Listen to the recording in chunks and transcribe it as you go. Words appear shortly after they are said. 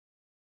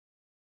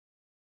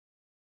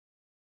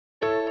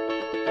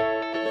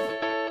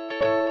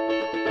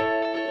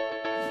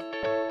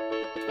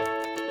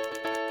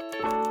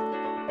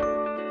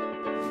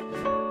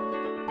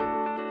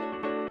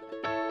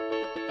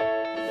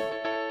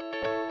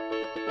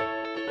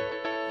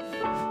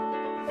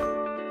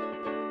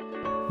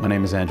My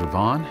name is Andrew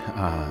Vaughan.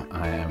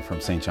 I am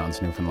from St.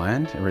 John's,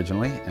 Newfoundland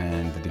originally,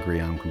 and the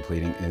degree I'm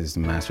completing is the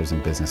Master's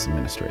in Business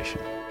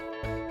Administration.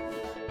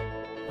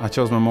 I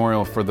chose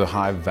Memorial for the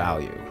high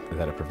value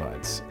that it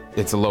provides.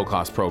 It's a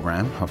low-cost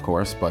program, of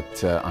course,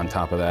 but on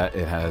top of that,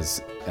 it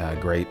has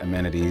great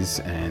amenities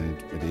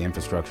and the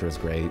infrastructure is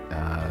great,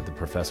 the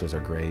professors are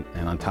great,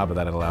 and on top of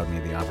that, it allowed me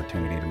the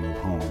opportunity to move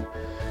home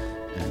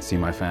and see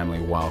my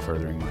family while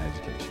furthering my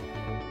education.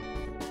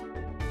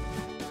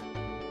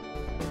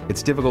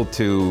 It's difficult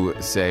to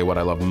say what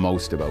I love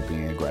most about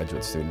being a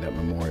graduate student at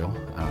Memorial.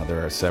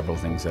 There are several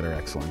things that are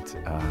excellent.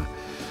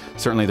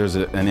 Certainly there's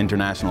an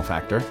international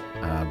factor,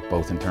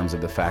 both in terms of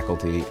the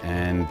faculty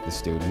and the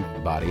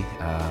student body.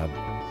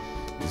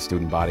 The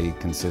student body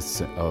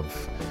consists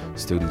of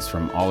students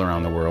from all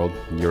around the world,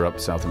 Europe,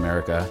 South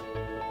America,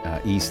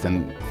 East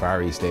and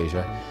Far East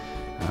Asia,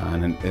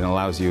 and it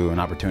allows you an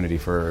opportunity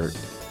for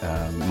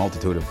a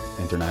multitude of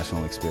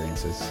international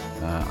experiences.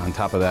 On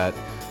top of that,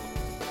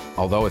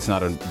 although it's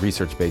not a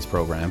research-based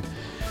program,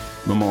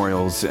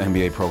 Memorial's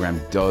MBA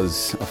program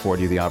does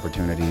afford you the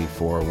opportunity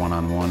for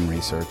one-on-one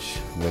research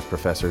with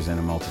professors in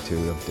a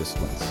multitude of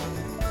disciplines.